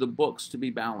caused the books to be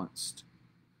balanced.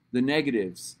 The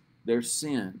negatives, their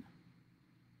sin.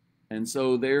 And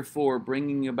so, therefore,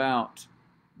 bringing about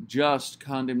just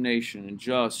condemnation and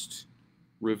just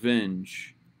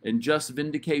revenge and just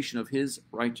vindication of his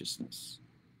righteousness.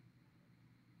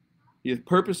 He hath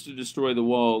purposed to destroy the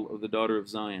wall of the daughter of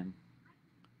Zion.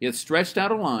 He hath stretched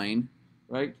out a line,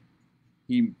 right?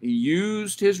 He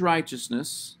used his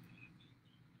righteousness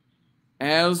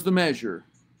as the measure.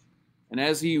 And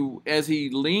as he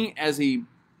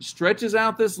stretches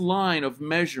out this line of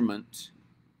measurement,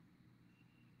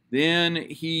 then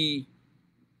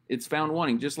it's found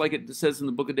wanting, just like it says in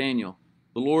the book of Daniel.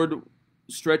 The Lord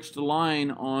stretched a line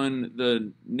on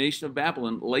the nation of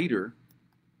Babylon later,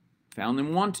 found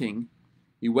them wanting.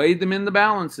 He weighed them in the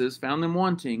balances, found them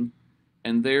wanting,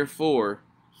 and therefore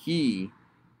he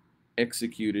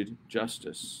executed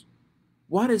justice.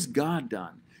 What has God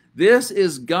done? This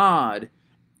is God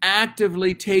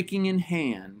actively taking in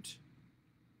hand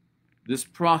this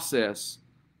process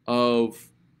of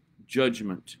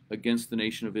judgment against the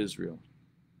nation of Israel.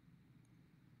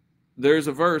 There's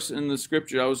a verse in the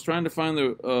scripture. I was trying to find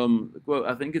the quote.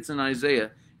 I think it's in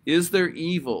Isaiah. Is there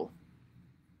evil,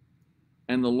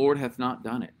 and the Lord hath not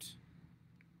done it?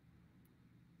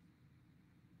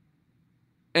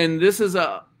 And this is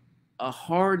a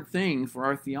hard thing for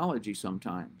our theology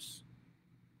sometimes.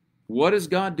 What is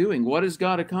God doing? What is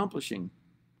God accomplishing?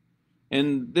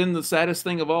 And then the saddest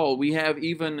thing of all, we have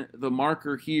even the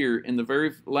marker here in the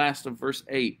very last of verse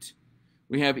 8.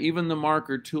 We have even the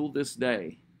marker till this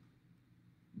day.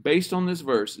 Based on this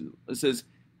verse, it says,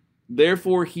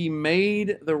 "Therefore he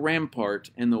made the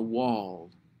rampart and the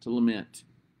wall to lament."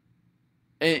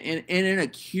 And in a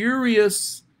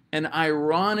curious and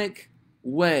ironic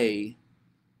way,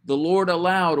 the Lord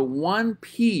allowed one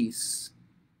piece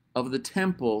of the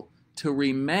temple to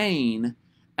remain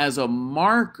as a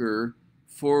marker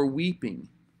for weeping.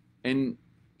 And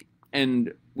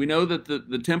we know that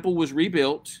the temple was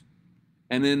rebuilt,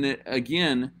 and then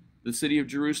again, the city of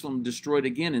Jerusalem destroyed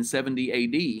again in 70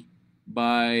 AD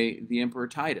by the Emperor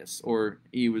Titus, or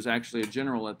he was actually a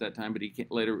general at that time, but he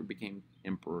later became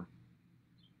emperor.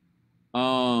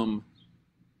 So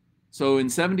in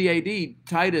 70 AD,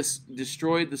 Titus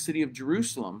destroyed the city of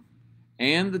Jerusalem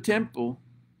and the temple.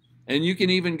 And you can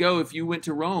even go, if you went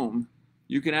to Rome,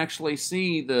 you can actually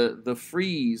see the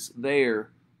frieze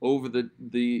there over the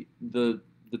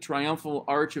triumphal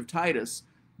arch of Titus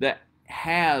that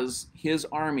has his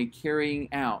army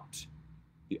carrying out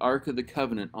the Ark of the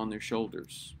Covenant on their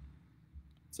shoulders.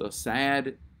 It's a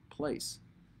sad place.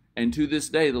 And to this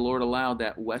day, the Lord allowed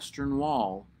that western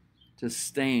wall to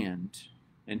stand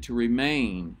and to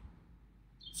remain.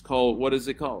 It's called, what is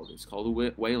it called? It's called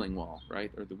the Wailing Wall,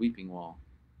 right? Or the Weeping Wall.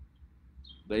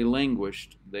 They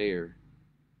languished there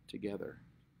together.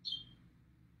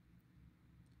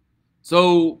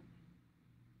 So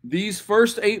these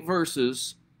first 8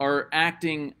 verses are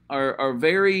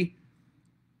very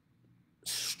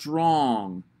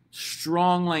strong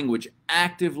language,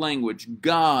 active language.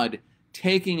 God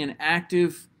taking an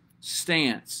active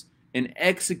stance and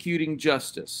executing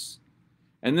justice.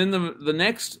 And then the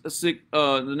next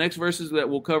verses that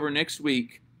we'll cover next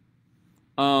week,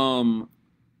 God,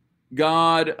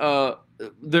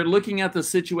 they're looking at the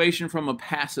situation from a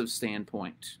passive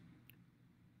standpoint.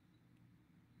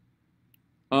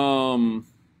 And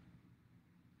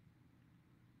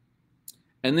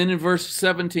then in verse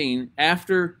 17,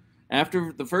 after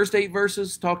the first 8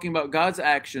 verses talking about God's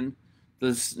action,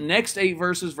 the next 8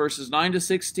 verses, verses 9 to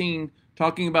 16,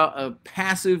 talking about a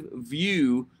passive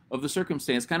view of the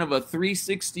circumstance, kind of a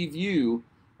 360 view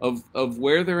of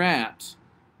where they're at.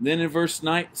 Then in verse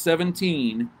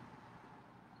 17,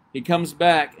 he comes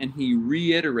back and he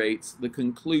reiterates the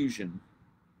conclusion.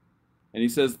 And he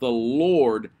says, the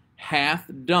Lord hath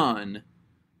done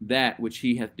that which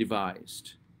he hath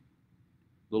devised.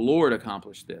 The Lord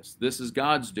accomplished this. This is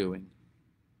God's doing.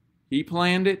 He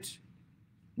planned it.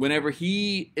 Whenever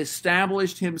he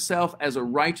established himself as a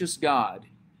righteous God,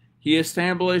 he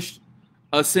established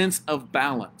a sense of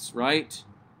balance, right?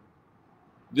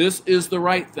 This is the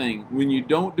right thing. When you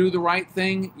don't do the right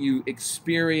thing, you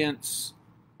experience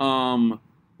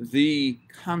the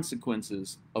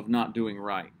consequences of not doing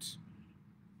right.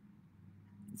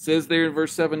 It says there in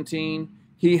verse 17,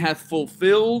 he hath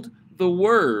fulfilled the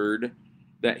word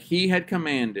that he had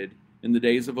commanded in the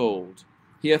days of old.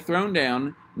 He hath thrown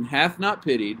down and hath not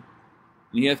pitied,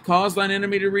 and he hath caused thine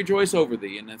enemy to rejoice over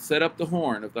thee, and hath set up the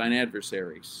horn of thine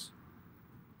adversaries.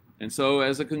 And so,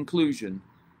 as a conclusion,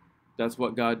 that's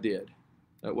what God did.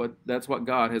 That's what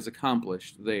God has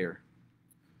accomplished there.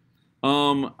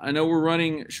 I know we're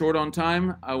running short on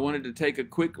time. I wanted to take a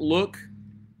quick look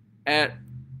at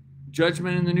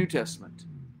judgment in the New Testament.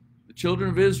 The children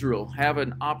of Israel have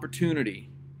an opportunity.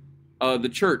 The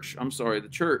church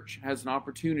has an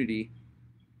opportunity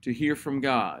to hear from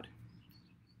God.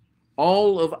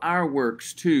 All of our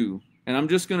works too, and I'm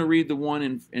just going to read the one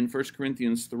in 1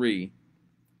 Corinthians 3.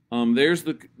 There's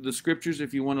the scriptures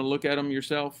if you want to look at them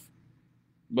yourself.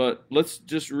 But let's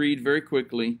just read very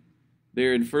quickly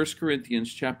there in 1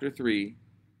 Corinthians chapter 3,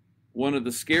 one of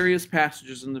the scariest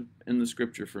passages in the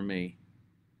scripture for me.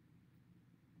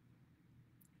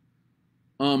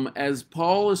 As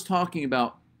Paul is talking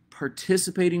about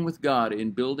participating with God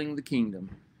in building the kingdom,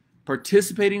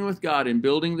 participating with God in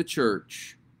building the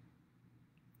church,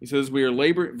 he says, we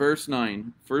are verse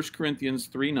 9, 1 Corinthians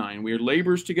 3:9, we are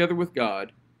laborers together with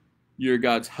God. You're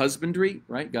God's husbandry,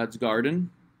 right? God's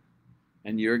garden.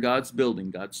 And you're God's building,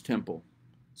 God's temple.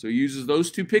 So he uses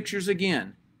those two pictures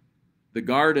again, the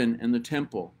garden and the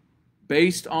temple,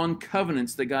 based on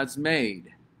covenants that God's made.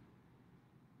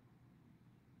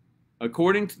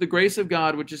 According to the grace of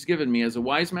God which is given me, as a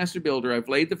wise master builder, I've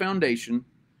laid the foundation,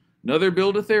 another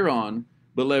buildeth thereon,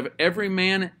 but let every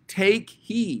man take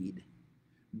heed.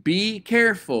 Be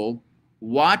careful,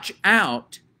 watch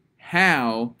out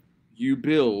how you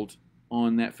build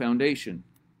on that foundation.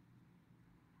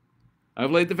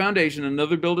 I've laid the foundation,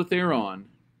 another buildeth thereon.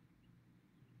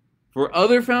 For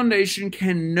other foundation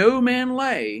can no man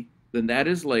lay than that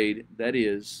is laid, that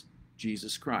is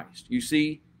Jesus Christ. You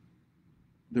see,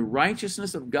 the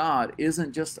righteousness of God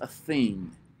isn't just a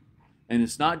thing, and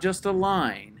it's not just a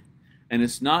line, and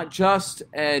it's not just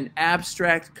an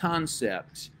abstract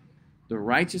concept. The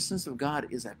righteousness of God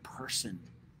is a person.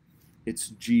 It's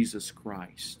Jesus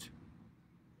Christ.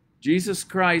 Jesus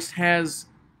Christ has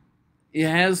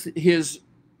his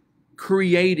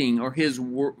creating or his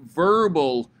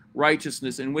verbal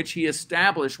righteousness in which he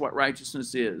established what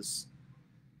righteousness is.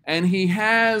 And he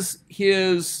has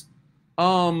his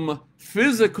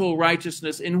physical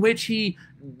righteousness in which he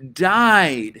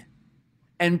died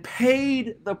and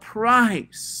paid the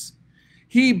price.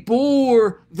 He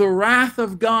bore the wrath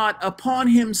of God upon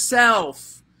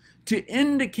himself to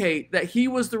indicate that he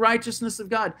was the righteousness of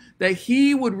God, that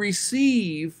he would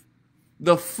receive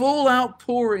the full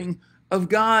outpouring of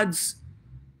God's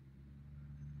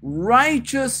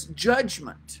righteous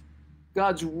judgment,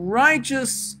 God's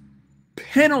righteous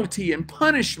penalty and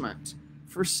punishment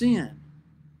for sin.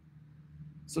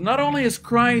 So not only is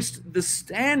Christ the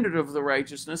standard of the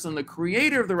righteousness and the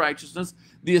creator of the righteousness,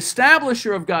 the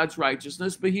establisher of God's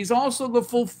righteousness, but he's also the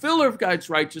fulfiller of God's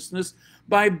righteousness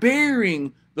by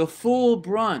bearing the full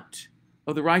brunt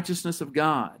of the righteousness of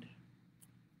God.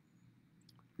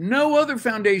 No other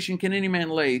foundation can any man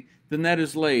lay than that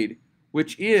is laid,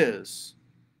 which is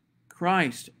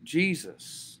Christ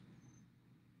Jesus.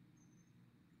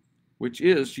 Which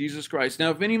is Jesus Christ. Now,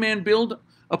 if any man build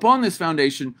upon this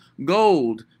foundation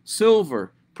gold,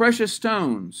 silver, precious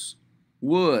stones,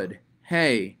 wood,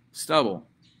 hay, stubble.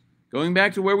 Going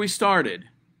back to where we started,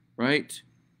 right?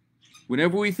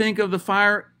 Whenever we think of the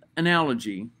fire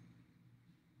analogy,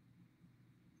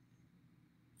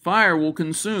 fire will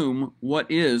consume what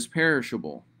is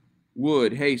perishable.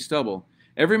 Wood, hay, stubble.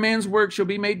 Every man's work shall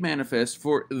be made manifest,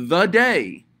 for the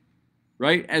day,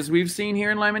 right? As we've seen here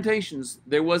in Lamentations,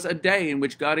 there was a day in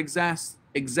which God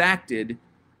exacted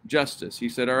justice. He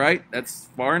said, all right, that's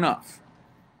far enough.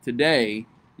 Today,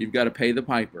 you've got to pay the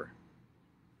piper.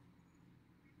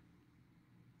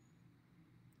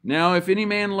 Now, if any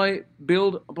man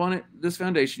build upon it this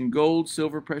foundation, gold,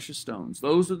 silver, precious stones,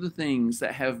 those are the things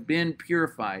that have been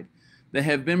purified, that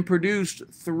have been produced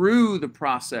through the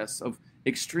process of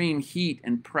extreme heat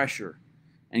and pressure,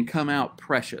 and come out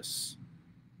precious.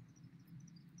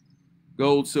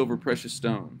 Gold, silver, precious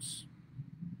stones.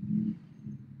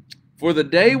 For the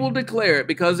day will declare it,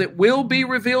 because it will be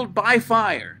revealed by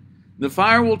fire. The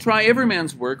fire will try every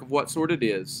man's work of what sort it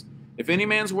is. If any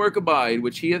man's work abide,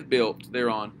 which he hath built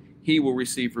thereon, he will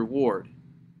receive reward.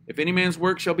 If any man's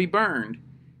work shall be burned,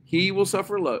 he will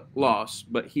suffer loss,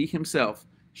 but he himself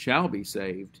shall be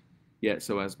saved, yet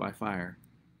so as by fire.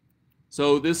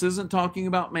 So this isn't talking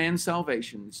about man's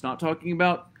salvation. It's not talking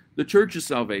about the church's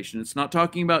salvation. It's not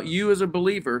talking about you as a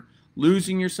believer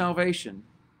losing your salvation.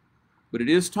 But it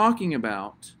is talking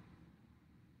about,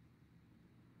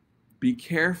 be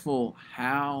careful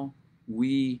how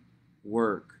we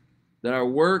work, that our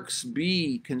works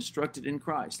be constructed in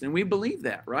Christ. And we believe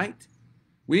that, right?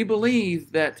 We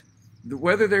believe that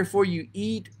whether therefore you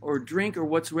eat or drink or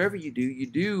whatsoever you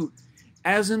do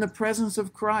as in the presence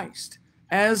of Christ,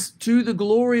 as to the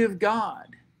glory of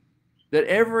God, that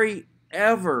every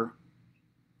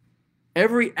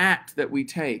act that we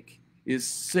take is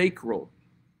sacral,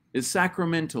 is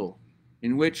sacramental,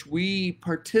 in which we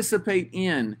participate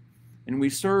in and we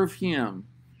serve Him,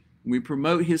 and we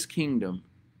promote His kingdom,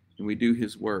 and we do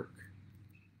His work.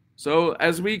 So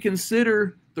as we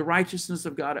consider the righteousness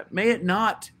of God, may it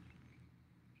not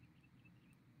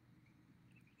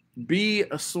be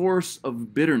a source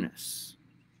of bitterness.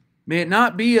 May it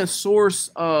not be a source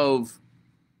of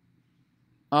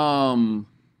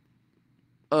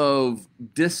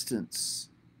distance.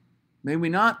 May we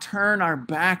not turn our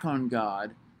back on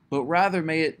God, but rather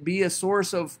may it be a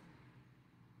source of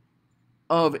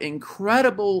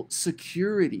incredible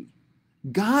security.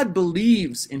 God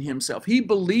believes in Himself. He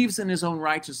believes in His own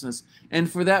righteousness, and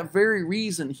for that very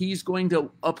reason, He's going to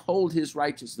uphold His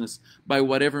righteousness by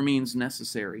whatever means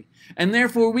necessary. And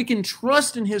therefore, we can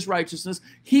trust in His righteousness.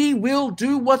 He will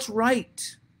do what's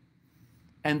right.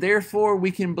 And therefore, we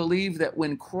can believe that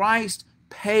when Christ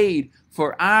paid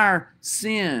for our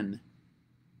sin,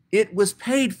 it was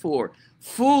paid for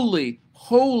fully,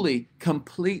 wholly,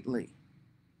 completely.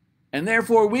 And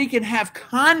therefore, we can have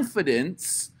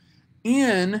confidence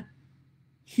in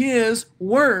His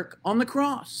work on the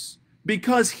cross,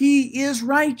 because He is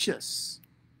righteous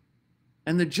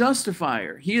and the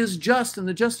justifier. He is just and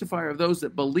the justifier of those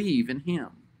that believe in Him.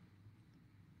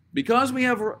 Because we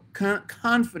have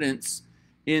confidence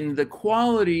in the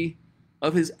quality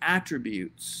of His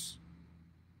attributes,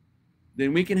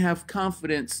 then we can have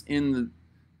confidence in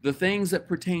the things that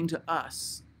pertain to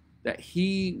us, that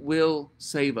He will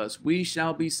save us. We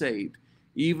shall be saved,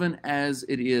 even as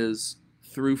it is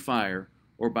through fire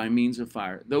or by means of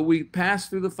fire. Though we pass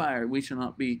through the fire, we shall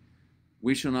not be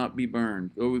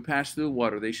burned. Though we pass through the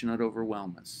water, they shall not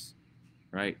overwhelm us.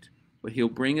 Right? But He'll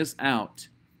bring us out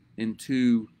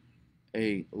into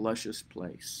a luscious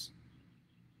place.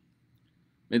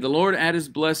 May the Lord add His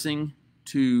blessing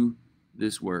to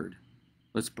this word.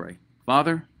 Let's pray.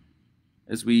 Father,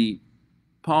 as we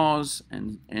pause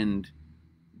and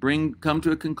come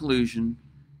to a conclusion,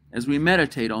 as we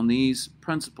meditate on these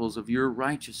principles of Your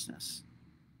righteousness,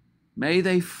 may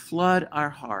they flood our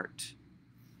heart.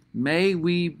 May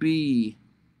we be,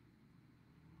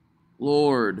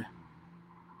 Lord,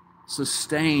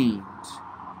 sustained,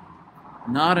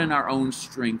 not in our own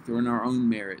strength or in our own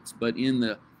merits, but in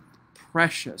the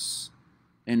precious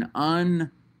and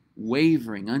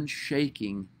unwavering,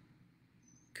 unshaking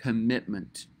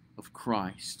commitment of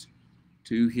Christ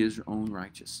to His own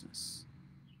righteousness.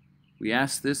 We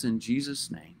ask this in Jesus'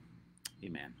 name.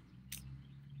 Amen.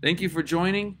 Thank you for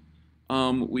joining.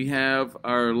 We have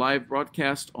our live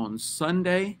broadcast on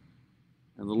Sunday,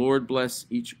 and the Lord bless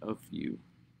each of you.